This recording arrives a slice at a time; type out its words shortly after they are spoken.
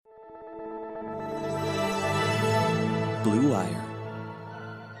Blue Wire.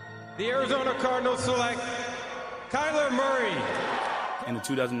 The Arizona Cardinals select Kyler Murray. And the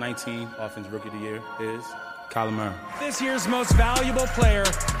 2019 Offensive Rookie of the Year is Kyler Murray. This year's most valuable player,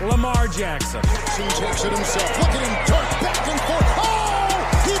 Lamar Jackson. Jackson takes it himself. Look at him dart back and forth.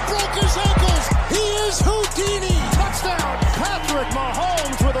 Oh! He broke his ankles. He is Houdini. Touchdown. Patrick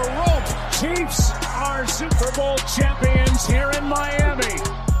Mahomes with a rope. Chiefs are Super Bowl champions here in Miami.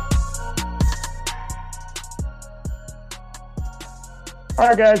 All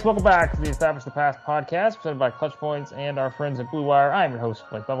right, guys, welcome back to the Establish the Pass podcast presented by Clutch Points and our friends at Blue Wire. I'm your host,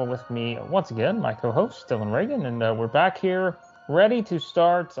 Blake Lovell. With me once again, my co-host, Dylan Reagan, and we're back here ready to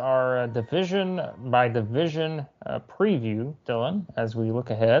start our division-by-division preview, Dylan, as we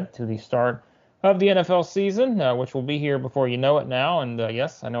look ahead to the start of the NFL season, which will be here before you know it now. And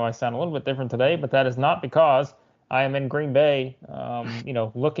yes, I know I sound a little bit different today, but that is not because I am in Green Bay,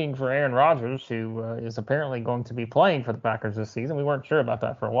 looking for Aaron Rodgers, who is apparently going to be playing for the Packers this season. We weren't sure about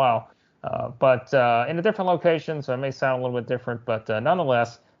that for a while, but in a different location, so it may sound a little bit different. But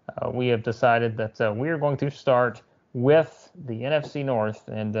nonetheless, we have decided that we are going to start with the NFC North.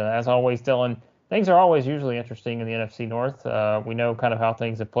 And as always, Dylan, things are always usually interesting in the NFC North. We know kind of how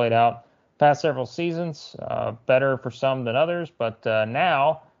things have played out past several seasons, better for some than others. But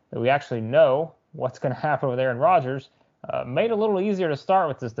now that we actually know what's going to happen with Aaron Rodgers, made it a little easier to start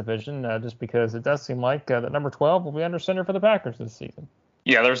with this division, just because it does seem like that number 12 will be under center for the Packers this season.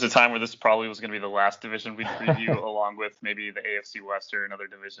 Yeah, there was a time where this probably was going to be the last division we'd preview, along with maybe the AFC West or another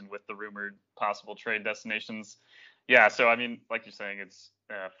division with the rumored possible trade destinations. Yeah, so I mean, like you're saying, it's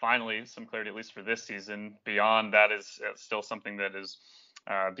finally some clarity, at least for this season. Beyond that is still something that is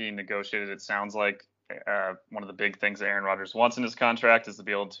being negotiated. It sounds like one of the big things that Aaron Rodgers wants in his contract is to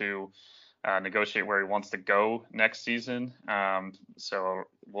be able to negotiate where he wants to go next season. So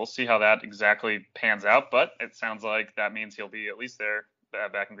we'll see how that exactly pans out. But it sounds like that means he'll be at least there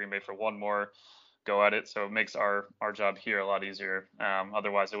back in Green Bay for one more go at it. So it makes our job here a lot easier.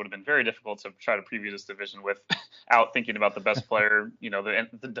 Otherwise, it would have been very difficult to try to preview this division without thinking about the best player,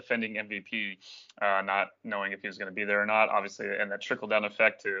 the defending MVP, not knowing if he was going to be there or not. Obviously, and that trickle-down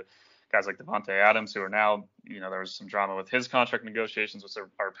effect to guys like Devontae Adams, who are now, there was some drama with his contract negotiations, which are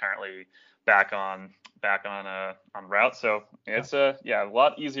apparently back on route. So it's a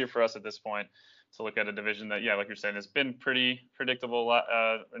lot easier for us at this point to look at a division that, like you're saying, has been pretty predictable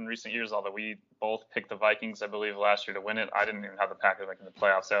in recent years, although we both picked the Vikings, I believe, last year to win it. I didn't even have the Packers making the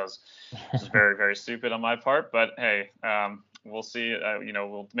playoffs. That was just very, very stupid on my part. But hey, we'll see.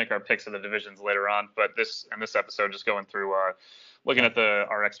 We'll make our picks of the divisions later on. But this episode, just going through looking at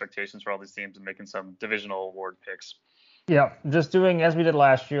our expectations for all these teams and making some divisional award picks. Yeah, just doing as we did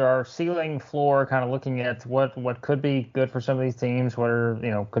last year, our ceiling floor, kind of looking at what could be good for some of these teams, what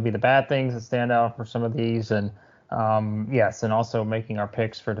are, could be the bad things that stand out for some of these. And and also making our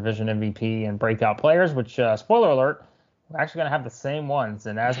picks for division MVP and breakout players, which, spoiler alert, we're actually going to have the same ones.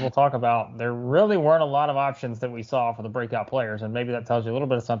 And as we'll talk about, there really weren't a lot of options that we saw for the breakout players. And maybe that tells you a little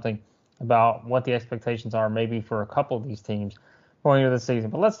bit of something about what the expectations are maybe for a couple of these teams going into the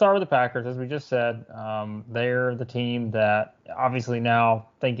season. But let's start with the Packers. As we just said, they're the team that obviously now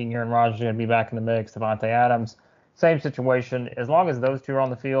thinking Aaron Rodgers is going to be back in the mix. Devontae Adams, same situation. As long as those two are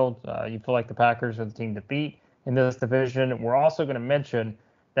on the field, you feel like the Packers are the team to beat in this division. We're also going to mention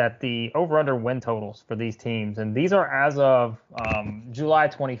that the over-under win totals for these teams, and these are as of July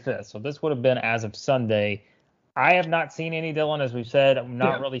 25th. So this would have been as of Sunday. I have not seen any, Dylan, as we've said. I'm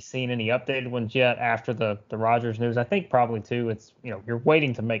not really seen any updated ones yet after the Rodgers news. I think probably, too, it's, you're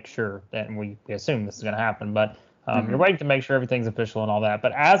waiting to make sure that, and we assume this is going to happen, but you're waiting to make sure everything's official and all that.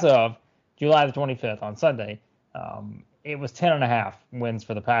 But as of July the 25th on Sunday, it was 10.5 wins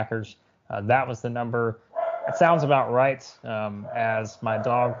for the Packers. That was the number. It sounds about right, as my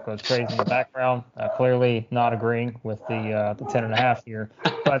dog goes crazy in the background, clearly not agreeing with the 10.5 here.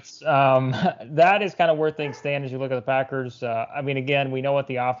 But that is kind of where things stand as you look at the Packers. Again, we know what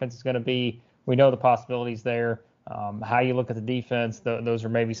the offense is going to be. We know the possibilities there. How you look at the defense, those are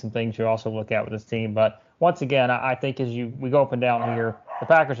maybe some things you also look at with this team. But once again, I think we go up and down here, the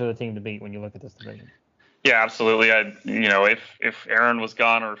Packers are the team to beat when you look at this division. Yeah, absolutely. If Aaron was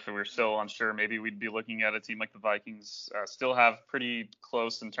gone, or if we were still unsure, maybe we'd be looking at a team like the Vikings. Still have pretty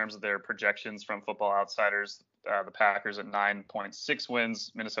close in terms of their projections from Football Outsiders. The Packers at 9.6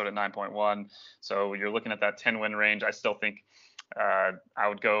 wins, Minnesota at 9.1. So you're looking at that 10-win range. I still think I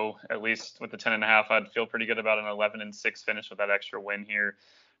would go at least with the 10.5. I'd feel pretty good about an 11-6 finish with that extra win here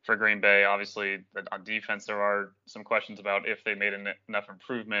for Green Bay. Obviously, on defense, there are some questions about if they made enough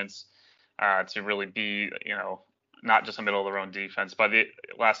improvements to really be, not just a middle of the road defense. By the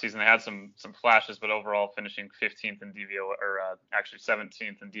last season, they had some flashes, but overall finishing 15th in DVOA, or actually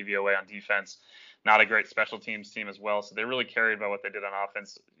 17th in DVOA on defense. Not a great special teams team as well. So they're really carried by what they did on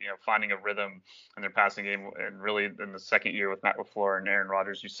offense, finding a rhythm in their passing game. And really in the second year with Matt LaFleur and Aaron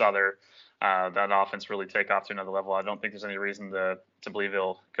Rodgers, you saw their that offense really take off to another level. I don't think there's any reason to believe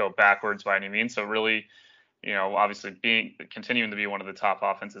they'll go backwards by any means. So really, obviously continuing to be one of the top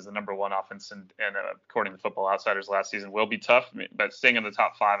offenses, the number one offense, and according to Football Outsiders last season, will be tough. But staying in the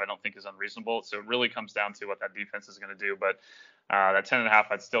top 5, I don't think is unreasonable. So it really comes down to what that defense is going to do. But that 10.5,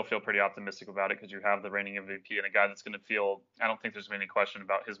 I'd still feel pretty optimistic about it because you have the reigning MVP and a guy that's going to feel. I don't think there's any question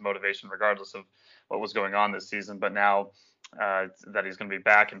about his motivation, regardless of what was going on this season. But now that he's going to be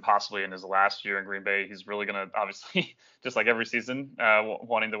back and possibly in his last year in Green Bay, he's really going to, obviously, just like every season,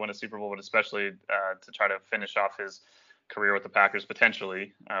 wanting to win a Super Bowl, but especially to try to finish off his career with the Packers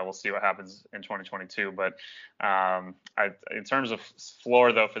potentially. We'll see what happens in 2022. But in terms of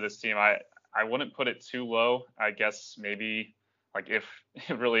floor, though, for this team, I wouldn't put it too low. I guess maybe like if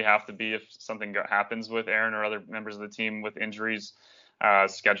it really have to be if something happens with Aaron or other members of the team with injuries,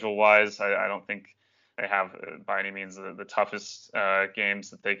 schedule-wise, I don't think they have by any means the toughest games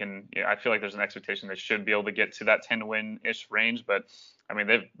that they can. I feel like there's an expectation they should be able to get to that 10-win-ish range, but I mean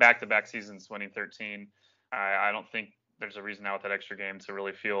they've back-to-back seasons winning 13. I don't think there's a reason now with that extra game to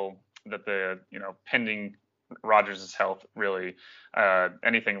really feel that the pending Rodgers' health really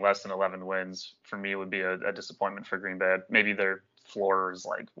anything less than 11 wins for me would be a disappointment for Green Bay. Maybe their floor is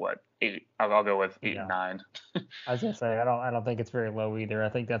like what 8. I'll go with 8 and 9. I was gonna say I don't think it's very low either. I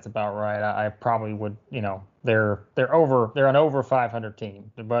think that's about right. I probably would they're an over 500 team,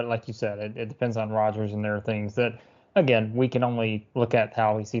 but like you said, it depends on Rodgers, and there are things that again we can only look at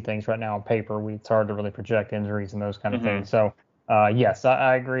how we see things right now on paper. It's hard to really project injuries and those kind of things. So yes,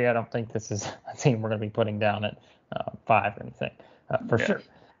 I agree. I don't think this is a team we're going to be putting down at 5 or anything for sure.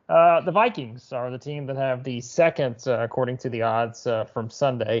 The Vikings are the team that have the second, according to the odds from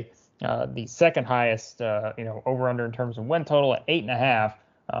Sunday, the second highest, over/under in terms of win total at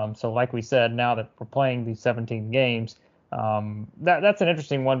 8.5. So, like we said, now that we're playing these 17 games, that's an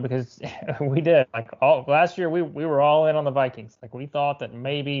interesting one because we did last year we were all in on the Vikings. Like we thought that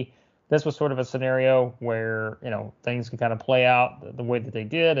maybe this was sort of a scenario where things could kind of play out the way that they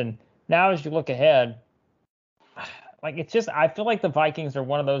did, and now as you look ahead. Like it's just, I feel like the Vikings are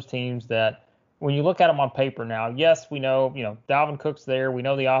one of those teams that when you look at them on paper now, yes, we know, Dalvin Cook's there. We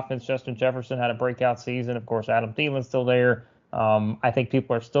know the offense. Justin Jefferson had a breakout season. Of course, Adam Thielen's still there. I think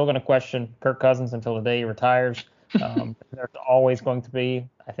people are still going to question Kirk Cousins until the day he retires. There's always going to be,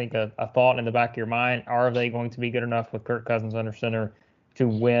 I think, a thought in the back of your mind. Are they going to be good enough with Kirk Cousins under center to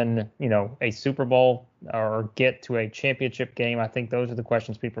win, a Super Bowl or get to a championship game? I think those are the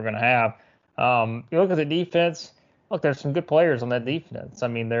questions people are going to have. You look at the defense. Look, there's some good players on that defense. I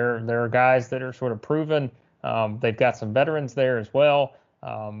mean, there are guys that are sort of proven. They've got some veterans there as well.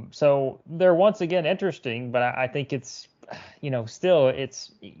 So they're once again interesting, but I think it's, still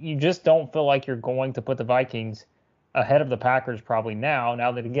you just don't feel like you're going to put the Vikings ahead of the Packers probably now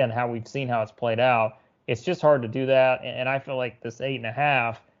that, again, how we've seen how it's played out. It's just hard to do that. And I feel like this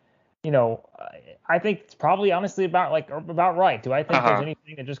 8.5, I think it's probably honestly about right. Do I think there's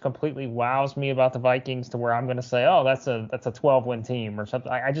anything that just completely wows me about the Vikings to where I'm going to say, oh, that's a 12-win team or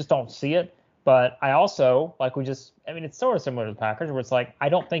something? I just don't see it. But I also, it's sort of similar to the Packers where it's like, I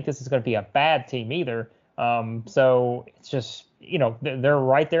don't think this is going to be a bad team either. So it's just, they're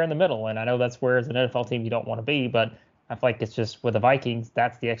right there in the middle. And I know that's where as an NFL team you don't want to be, but I feel like it's just with the Vikings,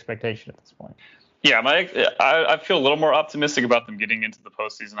 that's the expectation at this point. Yeah, I feel a little more optimistic about them getting into the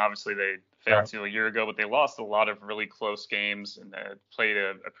postseason. Obviously, they failed to a year ago, but they lost a lot of really close games and played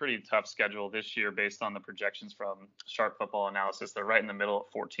a pretty tough schedule this year based on the projections from Sharp Football Analysis. They're right in the middle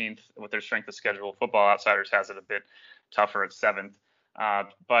at 14th with their strength of schedule. Football Outsiders has it a bit tougher at 7th.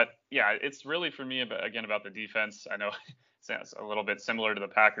 But yeah, it's really for me about the defense. I know it's a little bit similar to the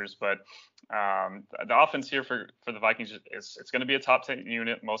Packers, but the offense here for the Vikings it's going to be a top 10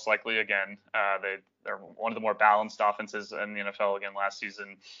 unit most likely again. They're one of the more balanced offenses in the NFL again last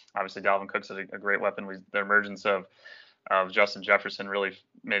season. Obviously, Dalvin Cook's a great weapon. The emergence of Justin Jefferson really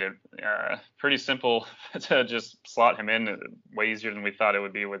made it pretty simple to just slot him in, way easier than we thought it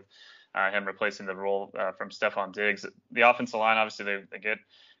would be with him replacing the role from Stephon Diggs. The offensive line, obviously, they get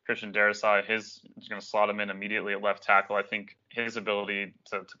Christian Darrisaw. He's going to slot him in immediately at left tackle. I think his ability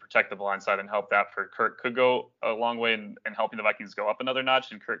to protect the blind side and help that for Kirk could go a long way in helping the Vikings go up another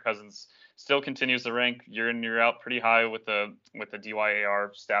notch. And Kirk Cousins still continues to rank year in, year out pretty high with the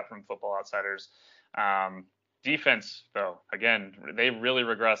DYAR stat from Football Outsiders. Defense, though, again, they really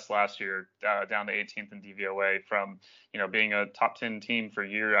regressed last year, down to 18th in DVOA from, being a top 10 team for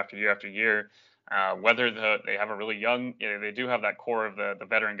year after year after year. Whether they have a really young, they do have that core of the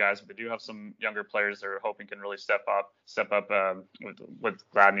veteran guys, but they do have some younger players they're hoping can really step up with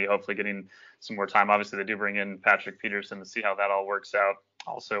Gladney hopefully getting some more time. Obviously, they do bring in Patrick Peterson to see how that all works out.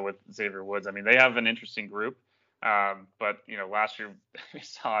 Also with Xavier Woods, I mean, they have an interesting group, but last year we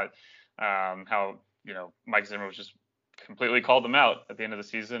saw how Mike Zimmer was just completely called them out at the end of the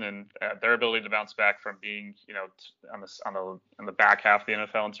season, and their ability to bounce back from being, on the back half of the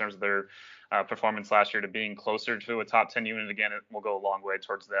NFL in terms of their performance last year to being closer to a top 10 unit again, it will go a long way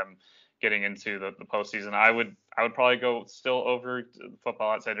towards them getting into the postseason. I would probably go still over.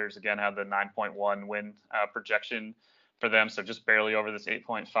 Football Outsiders again have the 9.1 win projection for them, so just barely over this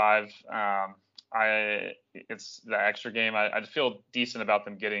 8.5. It's the extra game. I feel decent about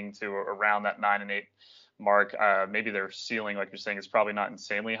them getting to around that 9-8 mark. Maybe their ceiling, like you're saying, is probably not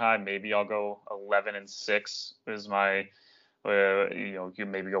insanely high. Maybe I'll go 11-6 is my, you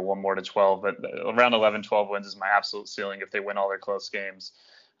maybe go one more to 12, but around 11-12 wins is my absolute ceiling if they win all their close games.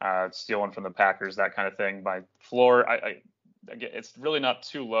 Steal one from the Packers, that kind of thing. My floor, it's really not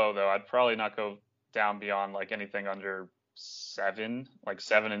too low though. I'd probably not go down beyond like anything under 7, like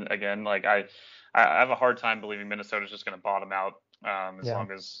 7, and again, like I have a hard time believing Minnesota's just going to bottom out as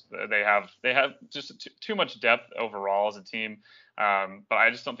long as they have just too much depth overall as a team. But I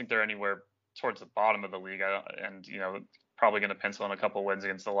just don't think they're anywhere towards the bottom of the league. Probably going to pencil in a couple wins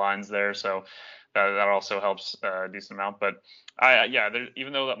against the Lions there, so that also helps a decent amount. But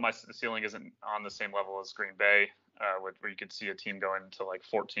even though that my ceiling isn't on the same level as Green Bay, where you could see a team going to like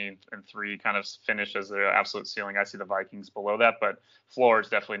 14-3 kind of finish as their absolute ceiling, I see the Vikings below that, but floor is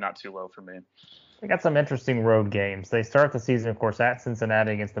definitely not too low for me. They got some interesting road games. They start the season, of course, at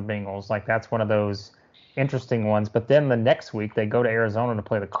Cincinnati against the Bengals. Like, that's one of those interesting ones. But then the next week they go to Arizona to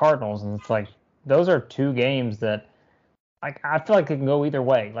play the Cardinals, and it's like those are two games that I feel like it can go either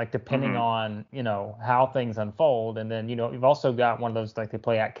way, like depending on, how things unfold. And then, you've also got one of those, like they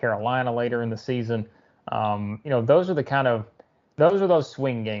play at Carolina later in the season. Those are those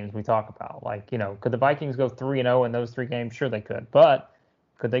swing games we talk about. Like, could the Vikings go 3-0 in those 3 games? Sure, they could. But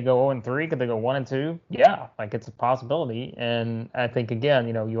could they go 0-3? Could they go 1-2? Yeah, like it's a possibility. And I think, again,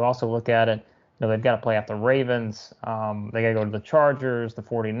 you also look at it, they've got to play out the Ravens. They got to go to the Chargers, the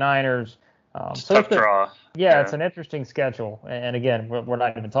 49ers. Tough draw. Yeah, it's an interesting schedule. And again, we're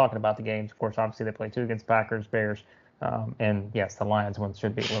not even talking about the games. Of course, obviously they play 2 against Packers, Bears. And yes, the Lions one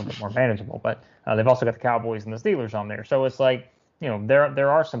should be a little bit more manageable. But they've also got the Cowboys and the Steelers on there. So it's like, there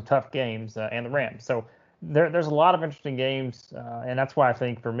are some tough games, and the Rams. So there's a lot of interesting games. And that's why I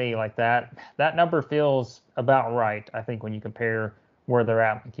think for me, like that number feels about right. I think when you compare where they're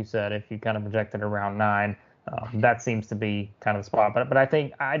at, like you said, if you kind of projected around 9, that seems to be kind of the spot. But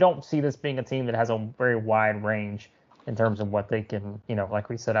I don't see this being a team that has a very wide range in terms of what they can, like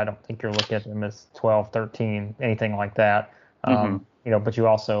we said, I don't think you're looking at them as 12, 13, anything like that. But you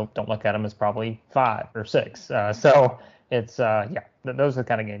also don't look at them as probably 5 or 6. So it's, those are the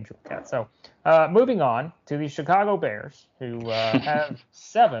kind of games you look at. So moving on to the Chicago Bears, who have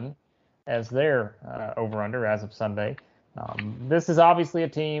 7 as their over-under as of Sunday. This is obviously a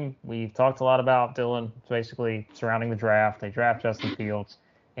team we've talked a lot about, Dylan, basically surrounding the draft. They draft Justin Fields.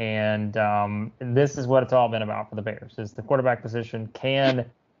 And this is what it's all been about for the Bears, is the quarterback position. Can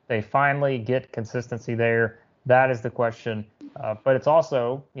they finally get consistency there? That is the question. But it's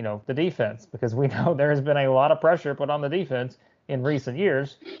also, the defense, because we know there has been a lot of pressure put on the defense in recent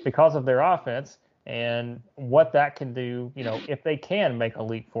years because of their offense, and what that can do, if they can make a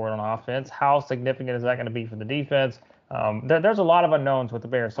leap forward on offense, how significant is that going to be for the defense? There's a lot of unknowns with the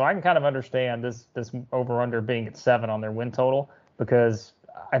Bears. So I can kind of understand this over-under being at 7 on their win total, because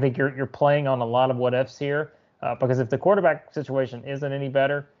I think you're playing on a lot of what ifs here, because if the quarterback situation isn't any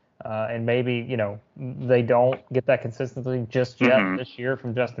better, and maybe, they don't get that consistency just yet this year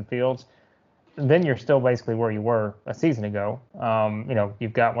from Justin Fields, then you're still basically where you were a season ago.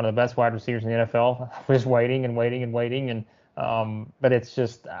 You've got one of the best wide receivers in the NFL, just waiting. But it's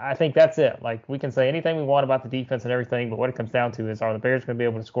just, I think that's it. Like, we can say anything we want about the defense and everything, but what it comes down to is, are the Bears going to be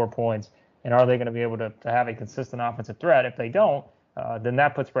able to score points, and are they going to be able to have a consistent offensive threat? If they don't, then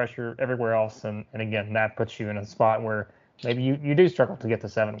that puts pressure everywhere else. And again, that puts you in a spot where maybe you do struggle to get to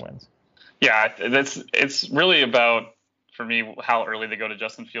 7 wins. Yeah, it's really about, for me, how early they go to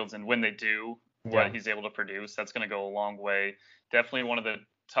Justin Fields, and when they do, what he's able to produce. That's going to go a long way. Definitely one of the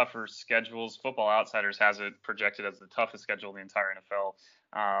tougher schedules. Football Outsiders has it projected as the toughest schedule in the entire NFL.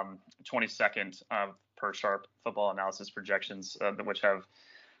 22nd per Sharp Football Analysis projections, which have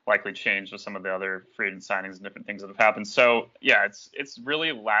likely change with some of the other free agent signings and different things that have happened. So yeah, it's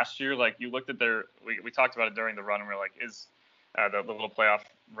really last year. Like you looked at we talked about it during the run, and we're like, is the little playoff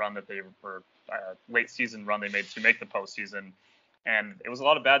run that they were late season run they made to make the postseason, and it was a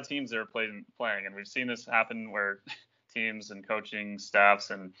lot of bad teams they were playing, and we've seen this happen where teams and coaching staffs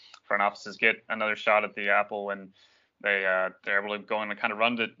and front offices get another shot at the apple when they're able to go on a kind of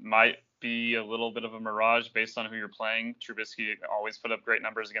run that might be a little bit of a mirage based on who you're playing. Trubisky always put up great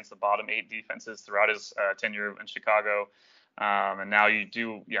numbers against the bottom 8 defenses throughout his tenure in Chicago. And now you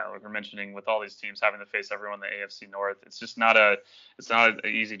do, like we're mentioning, with all these teams having to face everyone in the AFC North, it's just not an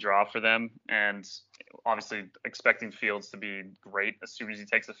easy draw for them. And obviously expecting Fields to be great as soon as he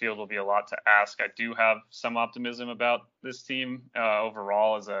takes the field will be a lot to ask. I do have some optimism about this team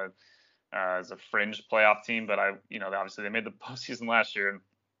overall as a fringe playoff team, but obviously they made the postseason last year, and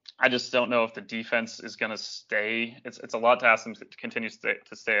I just don't know if the defense is going to stay. It's a lot to ask them to continue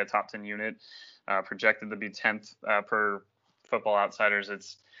to stay a top 10 unit, projected to be 10th per Football Outsiders.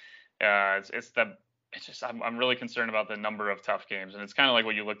 I'm really concerned about the number of tough games, and it's kind of like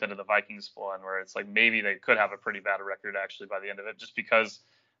what you looked at the Vikings one, where it's like maybe they could have a pretty bad record actually by the end of it, just because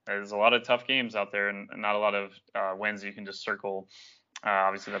there's a lot of tough games out there and not a lot of wins you can just circle.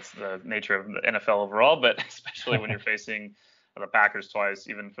 Obviously, that's the nature of the NFL overall, but especially when you're facing the Packers twice,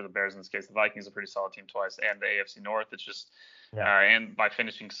 even for the Bears in this case, the Vikings a pretty solid team twice, and the AFC North. It's just, and by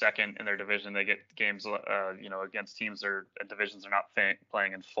finishing second in their division, they get games, against teams or divisions are not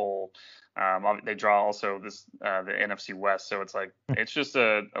playing in full. They draw also the NFC West, so it's like it's just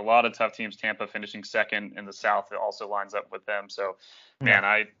a lot of tough teams. Tampa finishing second in the South, it also lines up with them. So, man,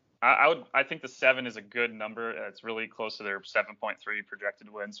 I think the 7 is a good number. It's really close to their 7.3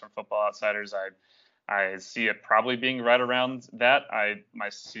 projected wins from Football Outsiders. I see it probably being right around that. My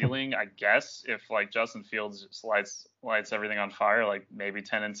ceiling, I guess, if like Justin Fields just lights everything on fire, like maybe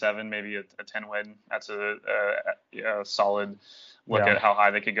 10-7, maybe a 10 win. That's a solid look at how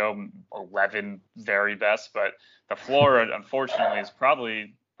high they could go. 11 very best, but the floor, unfortunately, is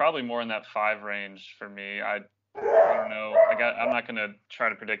probably more in that 5 range for me. I don't know. I'm not going to try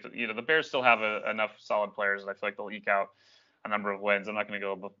to predict it. The Bears still have enough solid players that I feel like they'll eke out a number of wins. I'm not going to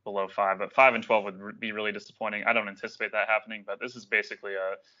go below 5, but 5-12 would be really disappointing. I don't anticipate that happening, but this is basically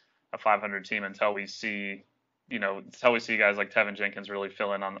a 500 team until we see guys like Tevin Jenkins really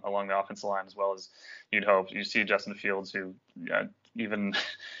fill in along the offensive line as well as you'd hope. You see Justin Fields, who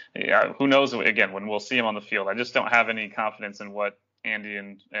who knows again when we'll see him on the field. I just don't have any confidence in what Andy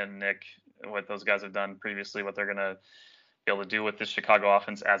and Nick, what those guys have done previously, what they're going to be able to do with this Chicago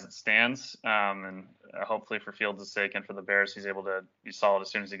offense as it stands. And hopefully for Fields' sake and for the Bears, he's able to be solid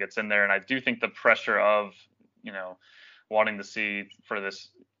as soon as he gets in there. And I do think the pressure of, wanting to see for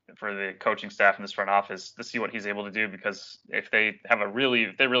the coaching staff in this front office to see what he's able to do, because if they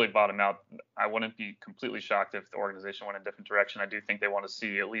really bottom out, I wouldn't be completely shocked if the organization went in a different direction. I do think they want to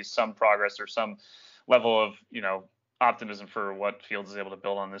see at least some progress or some level of, optimism for what Fields is able to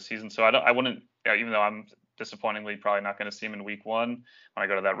build on this season. So I wouldn't, even though I'm disappointingly probably not going to see him in week 1 when I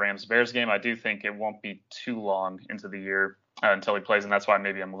go to that Rams-Bears game, I do think it won't be too long into the year until he plays, and that's why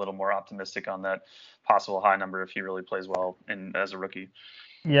maybe I'm a little more optimistic on that possible high number if he really plays well as a rookie.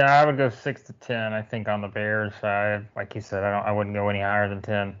 Yeah, I would go 6-10. I think on the Bears side, like you said, I wouldn't go any higher than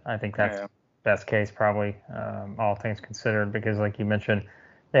 10. I think that's best case probably, all things considered, because like you mentioned,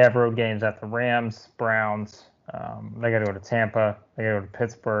 they have road games at the Rams, Browns. They got to go to Tampa. They got to go to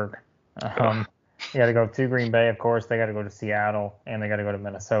Pittsburgh. You got to go to Green Bay, of course. They got to go to Seattle, and they got to go to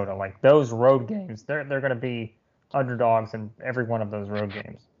Minnesota. Like those road games, they're going to be underdogs in every one of those road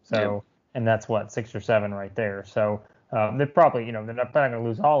games. So, and that's 6 or 7 right there. So they're probably, they're not going to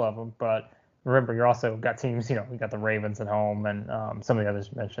lose all of them. But remember, you also got teams, you got the Ravens at home and some of the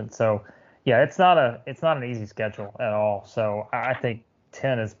others mentioned. So yeah, it's not an easy schedule at all. So I think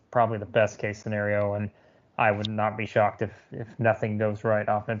 10 is probably the best case scenario, and I would not be shocked if nothing goes right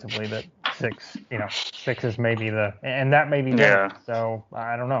offensively, that 6 is maybe and that may be there. So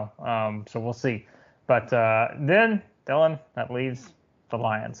I don't know. So we'll see. But then, Dylan, that leaves the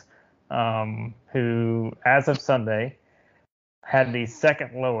Lions, who, as of Sunday, had the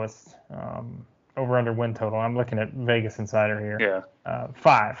second lowest over-under win total. I'm looking at Vegas Insider here.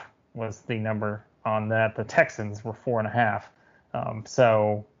 5 was the number on that. The Texans were 4.5.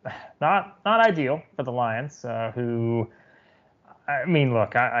 So not ideal for the Lions, who, I mean,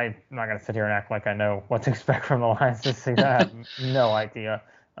 look, I'm not going to sit here and act like I know what to expect from the Lions this season. I have no idea.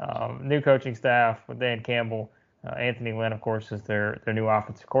 New coaching staff with Dan Campbell. Anthony Lynn, of course, is their new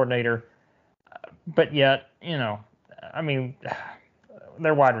offensive coordinator. But yet, I mean,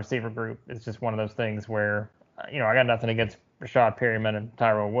 their wide receiver group is just one of those things where, I got nothing against Rashad Perryman and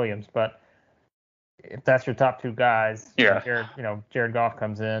Tyrell Williams. But if that's your top two guys, Jared Goff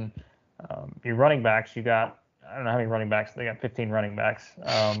comes in. Your running backs, you got, I don't know how many running backs. They got 15 running backs.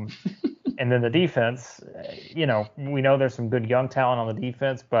 And then the defense, we know there's some good young talent on the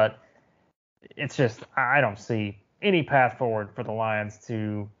defense, but it's just, I don't see any path forward for the Lions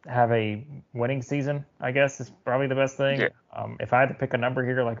to have a winning season, I guess is probably the best thing. Yeah. If I had to pick a number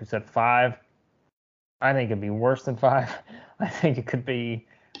here, like we said, 5, I think it'd be worse than 5. I think it could be,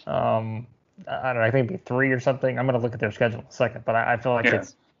 I don't know, I think it'd be 3 or something. I'm going to look at their schedule in a second, but I feel like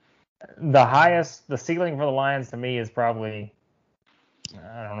it's the highest, the ceiling for the Lions to me is probably,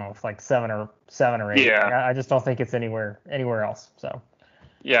 I don't know, it's like 7 or 8. Yeah. I just don't think it's anywhere else. So.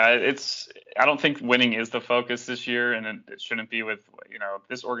 Yeah, I don't think winning is the focus this year, and it shouldn't be. With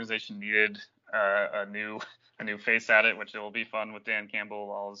this organization needed a new face at it, which it will be fun with Dan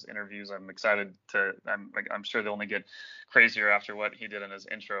Campbell, all his interviews. I'm excited to. I'm sure they'll only get crazier after what he did in his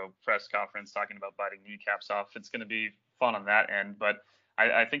intro press conference, talking about biting kneecaps off. It's going to be fun on that end, but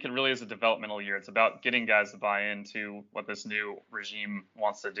I think it really is a developmental year. It's about getting guys to buy into what this new regime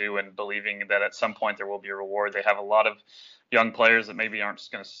wants to do and believing that at some point there will be a reward. They have a lot of young players that maybe aren't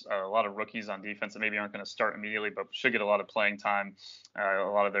just going to, a lot of rookies on defense that maybe aren't going to start immediately, but should get a lot of playing time, a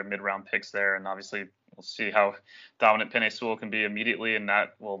lot of their mid-round picks there. And obviously we'll see how dominant Penei Sewell can be immediately, and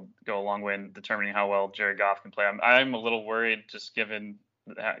that will go a long way in determining how well Jared Goff can play. I'm a little worried just given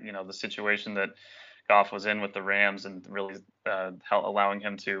the situation that Goff was in with the Rams and really allowing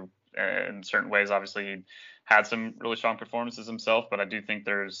him to, in certain ways, obviously he had some really strong performances himself, but I do think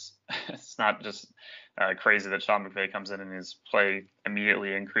it's not just crazy that Sean McVay comes in and his play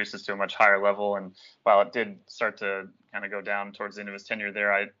immediately increases to a much higher level. And while it did start to kind of go down towards the end of his tenure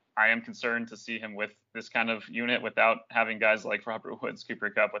there, I am concerned to see him with this kind of unit without having guys like Robert Woods,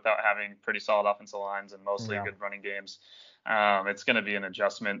 Cooper Kupp, without having pretty solid offensive lines and mostly good running games. It's going to be an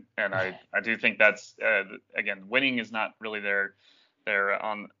adjustment, and I do think that's again, winning is not really they're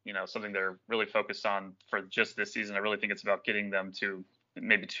on something they're really focused on for just this season. I really think it's about getting them to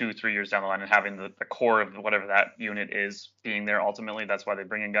maybe 2-3 years down the line and having the core of whatever that unit is being there ultimately. That's why they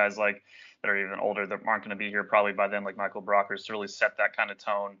bring in guys like that are even older that aren't going to be here probably by then, like Michael Brockers, to really set that kind of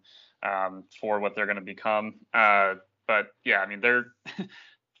tone for what they're going to become. But yeah, I mean, they're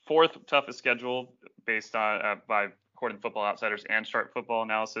 4th toughest schedule based on by according to Football Outsiders and Sharp Football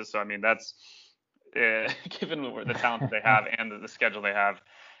Analysis. So I mean, that's given the talent that they have and the schedule they have.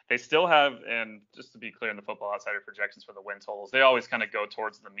 They still have, and just to be clear in the Football Outsider projections for the win totals, they always kind of go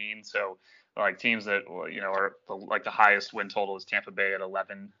towards the mean. So like teams that, are like the highest win total is Tampa Bay at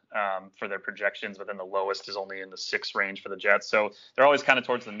 11 for their projections, but then the lowest is only in the 6 range for the Jets. So they're always kind of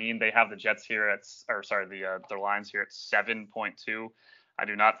towards the mean. They have the Jets here their Lions here at 7.2. I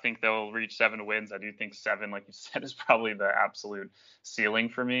do not think they'll reach 7 wins. I do think 7, like you said, is probably the absolute ceiling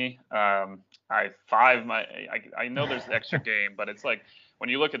for me. I know there's the extra game, but it's like when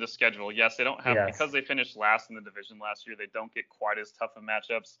you look at the schedule, yes, they don't have, because they finished last in the division last year, they don't get quite as tough of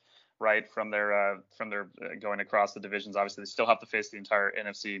matchups, right, from their going across the divisions. Obviously, they still have to face the entire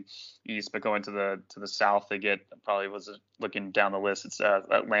NFC East, but going to the South, they get looking down the list, it's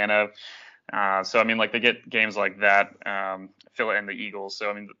Atlanta. So I mean, like they get games like that, Philly and the Eagles. So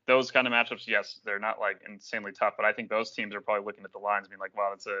I mean, those kind of matchups, yes, they're not like insanely tough, but I think those teams are probably looking at the Lions, being like,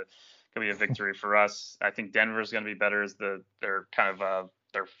 wow, could be a victory for us. I think Denver's going to be better as their kind of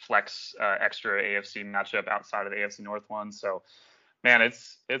their flex extra AFC matchup outside of the AFC North one. So man,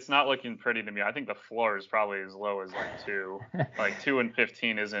 it's not looking pretty to me. I think the floor is probably as low as like 2. Like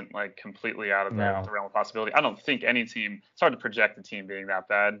 2-15 isn't like completely out of the realm of possibility. I don't think any team. It's hard to project a team being that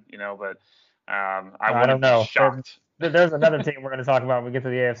bad, but I don't know. Be shocked. There's another team we're going to talk about when we get to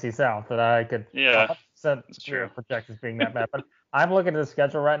the AFC South that I could 100% project as being that bad. But I'm looking at the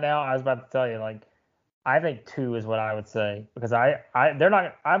schedule right now. I was about to tell you, like, I think 2 is what I would say, because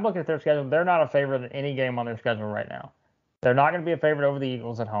I'm looking at their schedule. They're not a favorite in any game on their schedule right now. They're not going to be a favorite over the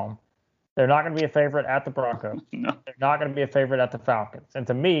Eagles at home. They're not going to be a favorite at the Broncos. No. They're not going to be a favorite at the Falcons. And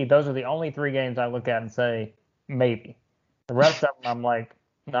to me, those are the only 3 games I look at and say, maybe. The rest of them, I'm like,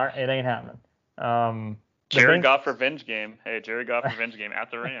 no, it ain't happening. Jared Goff revenge game. Hey, Jared Goff revenge game at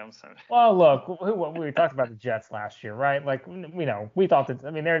the Rams. Well, look, we talked about the Jets last year, right? Like, we thought that, I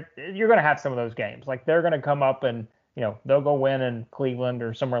mean, you're going to have some of those games. Like, they're going to come up and, they'll go win in Cleveland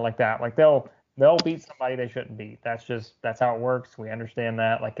or somewhere like that. Like, they'll beat somebody they shouldn't beat. That's how it works. We understand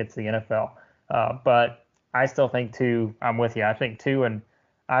that. Like, it's the NFL. But I still think 2. I'm with you. I think 2, and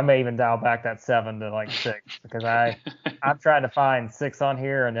I may even dial back that 7 to like 6, because I'm trying to find 6 on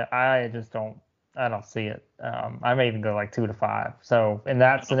here, and I just don't see it. I may even go like 2 to 5. So in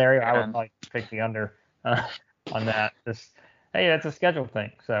that scenario, I would like pick the under on that. hey, that's a schedule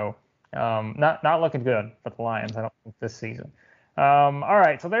thing. So not looking good for the Lions, I don't think, this season. All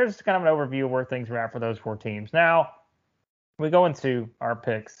right, so there's kind of an overview of where things are at for those 4 teams. Now we go into our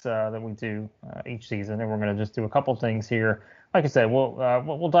picks that we do each season, and we're going to just do a couple things here. Like I said,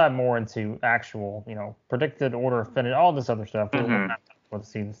 we'll dive more into actual, predicted order of finish, all this other stuff. We'll have time before the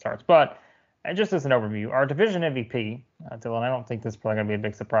season starts. But just as an overview, our division MVP, Dylan, I don't think this is probably going to be a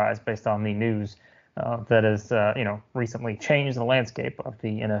big surprise based on the news that has, recently changed the landscape of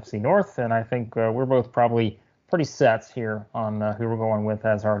the NFC North, and I think we're both probably pretty set here on who we're going with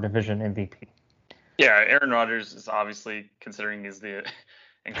as our division MVP. Yeah, Aaron Rodgers is obviously, considering he's the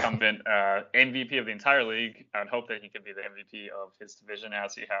incumbent MVP of the entire league. I'd hope that he could be the MVP of his division,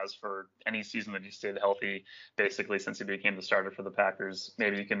 as he has for any season that he stayed healthy, basically since he became the starter for the Packers.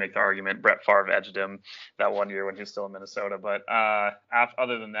 Maybe you can make the argument Brett Favre edged him that one year when he was still in Minnesota. But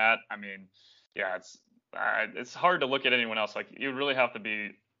other than that, I mean, yeah, it's hard to look at anyone else. Like, you really have to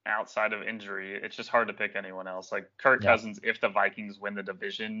be outside of injury. It's just hard to pick anyone else. Like Kirk Cousins, if the Vikings win the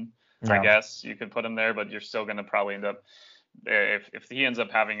division, I guess you could put him there, but you're still going to probably end up, if he ends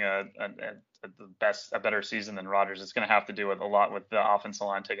up having a better season than Rodgers, it's going to have to do with a lot with the offensive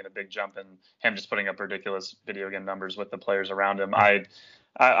line taking a big jump and him just putting up ridiculous video game numbers with the players around him.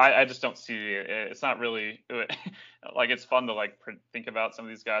 I just don't see it. It's not really like, it's fun to think about some of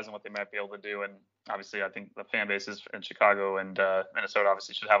these guys and what they might be able to do. And obviously, I think the fan bases in Chicago and Minnesota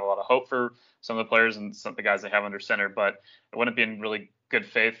obviously should have a lot of hope for some of the players and some of the guys they have under center. But it wouldn't be in really good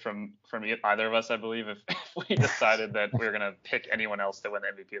faith from either of us, I believe, if we decided that we were going to pick anyone else to win the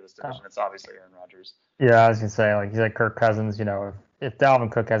MVP of this division. It's obviously Aaron Rodgers. Yeah, I was going to say, like you said, Kirk Cousins, if Dalvin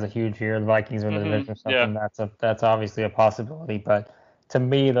Cook has a huge year, the Vikings win the division or something, that's obviously a possibility. But to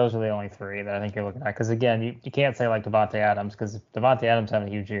me, those are the only 3 that I think you're looking at. Because, again, you can't say like Devontae Adams, because if Devontae Adams having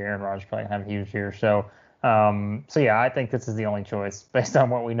a huge year, Aaron Rodgers probably have a huge year. So yeah, I think this is the only choice based on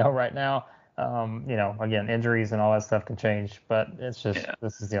what we know right now. Again, injuries and all that stuff can change, but it's just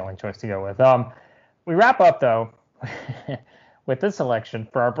this is the only choice to go with. We wrap up, though, with this selection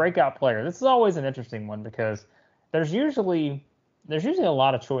for our breakout player. This is always an interesting one because there's usually a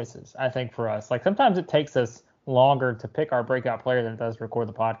lot of choices, I think, for us. Like, sometimes it takes us longer to pick our breakout player than it does to record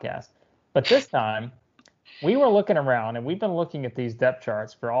the podcast. But this time, we were looking around, and we've been looking at these depth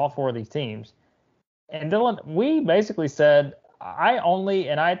charts for all 4 of these teams. And Dylan, we basically said,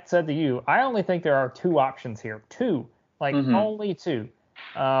 I said to you, I only think there are 2 options here. 2. Only 2.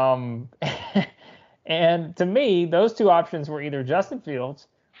 And to me, those 2 options were either Justin Fields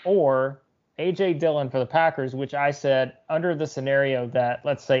or A.J. Dillon for the Packers, which I said, under the scenario that,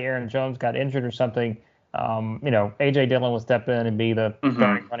 let's say, Aaron Jones got injured or something, A.J. Dillon would step in and be the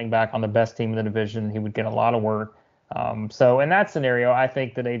starting running back on the best team in the division. He would get a lot of work. So in that scenario, I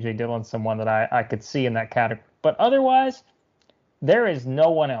think that A.J. Dillon's someone that I could see in that category. But otherwise, there is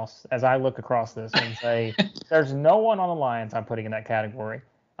no one else, as I look across this and say, there's no one on the Lions I'm putting in that category.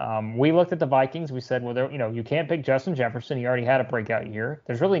 We looked at the Vikings. We said, well, you can't pick Justin Jefferson. He already had a breakout year.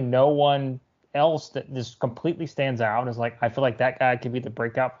 There's really no one else that just completely stands out. It's like, I feel like that guy could be the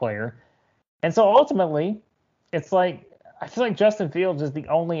breakout player. And so ultimately, it's like, I feel like Justin Fields is the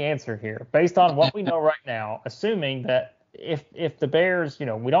only answer here, based on what we know right now, assuming that if the Bears, we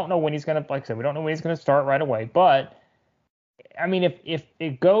don't know when he's going to, like I said, we don't know when he's going to start right away, but I mean, if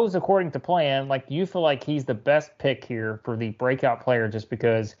it goes according to plan, like, you feel like he's the best pick here for the breakout player, just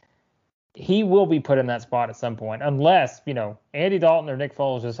because he will be put in that spot at some point, unless, Andy Dalton or Nick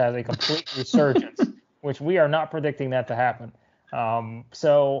Foles just has a complete resurgence, which we are not predicting that to happen.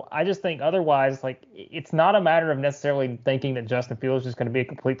 So I just think otherwise, like, it's not a matter of necessarily thinking that Justin Fields is going to be a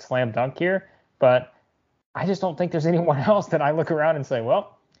complete slam dunk here, but I just don't think there's anyone else that I look around and say,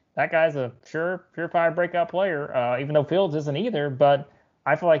 well, that guy's a surefire breakout player, even though Fields isn't either. But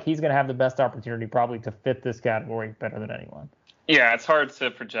I feel like he's going to have the best opportunity probably to fit this category better than anyone. Yeah, it's hard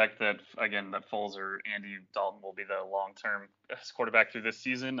to project that Foles or Andy Dalton will be the long-term quarterback through this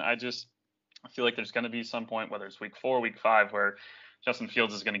season. I feel like there's going to be some point, whether it's week 4, week 5, where Justin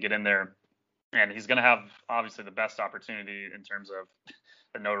Fields is going to get in there, and he's going to have obviously the best opportunity in terms of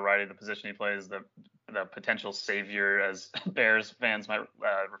the notoriety of the position he plays, the potential savior, as Bears fans might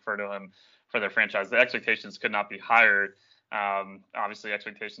refer to him, for their franchise. The expectations could not be higher. Obviously,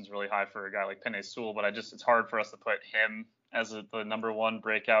 expectations really high for a guy like Penei Sewell, but it's hard for us to put him as the number 1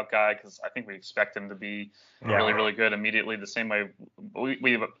 breakout guy, because I think we expect him to be really, really good immediately, the same way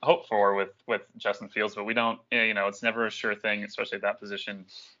we hope for with Justin Fields, but we don't, it's never a sure thing, especially at that position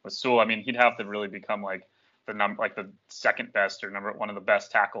with Sewell. I mean, he'd have to really become like the second best or one of the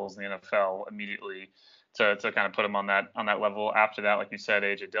best tackles in the NFL immediately to kind of put him on that level. After that, like you said,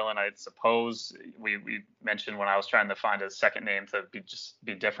 AJ Dillon, I suppose we mentioned when I was trying to find a second name to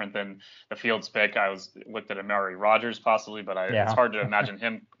be different than the Fields pick, I looked at Amari Rodgers possibly, but it's hard to imagine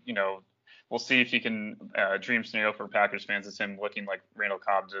him, we'll see if he can, dream scenario for Packers fans is him looking like Randall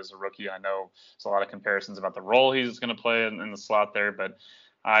Cobb as a rookie. I know there's a lot of comparisons about the role he's going to play in the slot there, but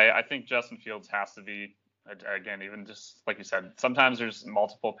I think Justin Fields has to be, again, even just like you said, sometimes there's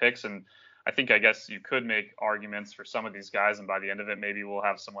multiple picks, and I guess you could make arguments for some of these guys, and by the end of it, maybe we'll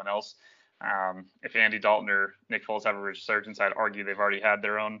have someone else. If Andy Dalton or Nick Foles have a resurgence, I'd argue they've already had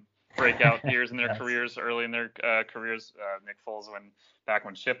their own breakout years in their careers, early in their careers. Nick Foles, back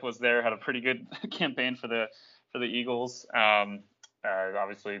when Chip was there, had a pretty good campaign for the Eagles.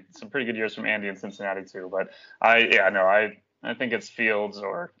 Obviously, some pretty good years from Andy in Cincinnati too. But I think it's Fields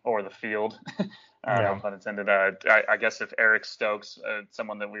or the field. No pun intended. I guess if Eric Stokes,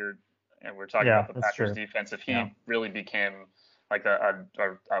 someone that we're talking about the Packers defense, if he really became like a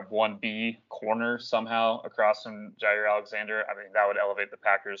 1B corner somehow across from Jair Alexander, I mean, that would elevate the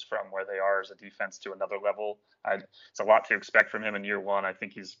Packers from where they are as a defense to another level. It's a lot to expect from him in year one. I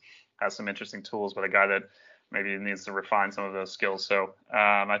think has some interesting tools, but a guy that maybe needs to refine some of those skills. So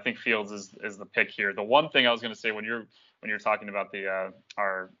I think Fields is the pick here. The one thing I was going to say when you're talking about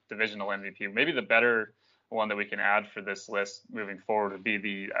our divisional MVP, maybe the better one that we can add for this list moving forward would be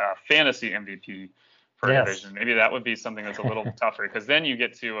the fantasy MVP per division. Maybe that would be something that's a little tougher, because then you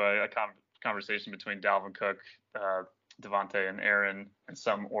get to a conversation between Dalvin Cook, Devontae, and Aaron in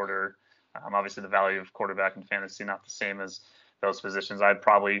some order. Obviously, the value of quarterback in fantasy not the same as those positions. I'd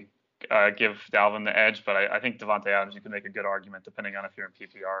probably give Dalvin the edge, but I think Devontae Adams, you can make a good argument depending on if you're in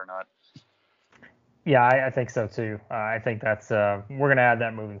PPR or not. Yeah, I think so too. I think that's we're going to add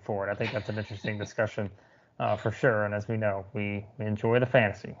that moving forward. I think that's an interesting discussion for sure. And as we know, we enjoy the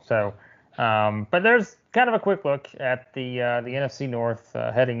fantasy. So, but there's kind of a quick look at the NFC North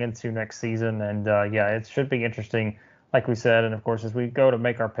heading into next season, and it should be interesting, like we said. And of course, as we go to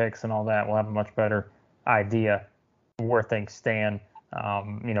make our picks and all that, we'll have a much better idea where things stand.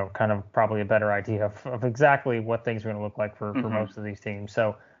 Kind of probably a better idea of exactly what things are going to look like for most of these teams.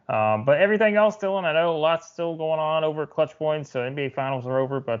 So. But everything else, Dylan, I know lots still going on over at Clutch Points. NBA Finals are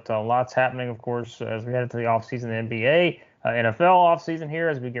over, but lots happening, of course, as we head into the offseason, the NBA, NFL offseason here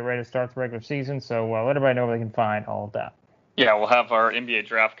as we get ready to start the regular season. So let everybody know where they can find all of that. Yeah, we'll have our NBA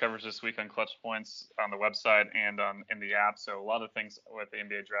draft coverage this week on Clutch Points on the website and in the app. So a lot of things with the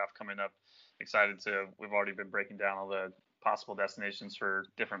NBA draft coming up. We've already been breaking down all the possible destinations for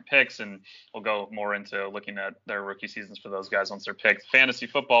different picks, and we'll go more into looking at their rookie seasons for those guys once they're picked. Fantasy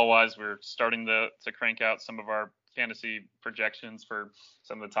football wise, we're starting to crank out some of our fantasy projections for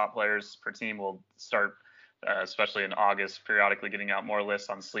some of the top players per team. We'll start especially in August, periodically getting out more lists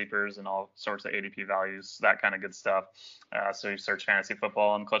on sleepers and all sorts of ADP values, that kind of good stuff. So you search fantasy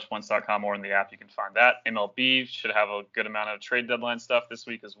football on clutchpoints.com or in the app, you can find that. MLB should have a good amount of trade deadline stuff this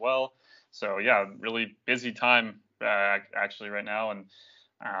week as well. So yeah, really busy time actually right now, and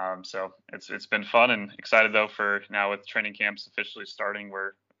so it's been fun and excited though for now with training camps officially starting.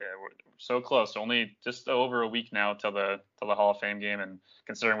 We're so close, only just over a week now till the Hall of Fame game, and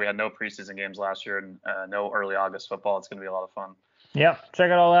considering we had no preseason games last year and no early August football, it's going to be a lot of fun. Yep, check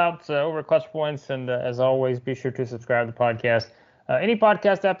it all out over at Clutch Points, and as always, be sure to subscribe to the podcast. Any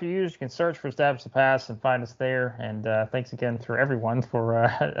podcast app you use, you can search for Establish the Pass and find us there. And thanks again for everyone for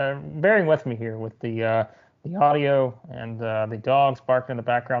bearing with me here with the audio and the dogs barking in the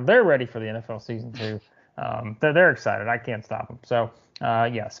background. They're ready for the NFL season too. They're excited. I can't stop them. So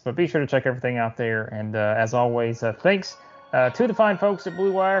yes, but be sure to check everything out there. And as always, thanks to the fine folks at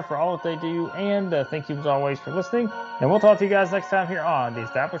Blue Wire for all that they do. And thank you as always for listening. And we'll talk to you guys next time here on the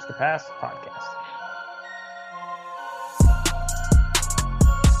Establish the Pass podcast.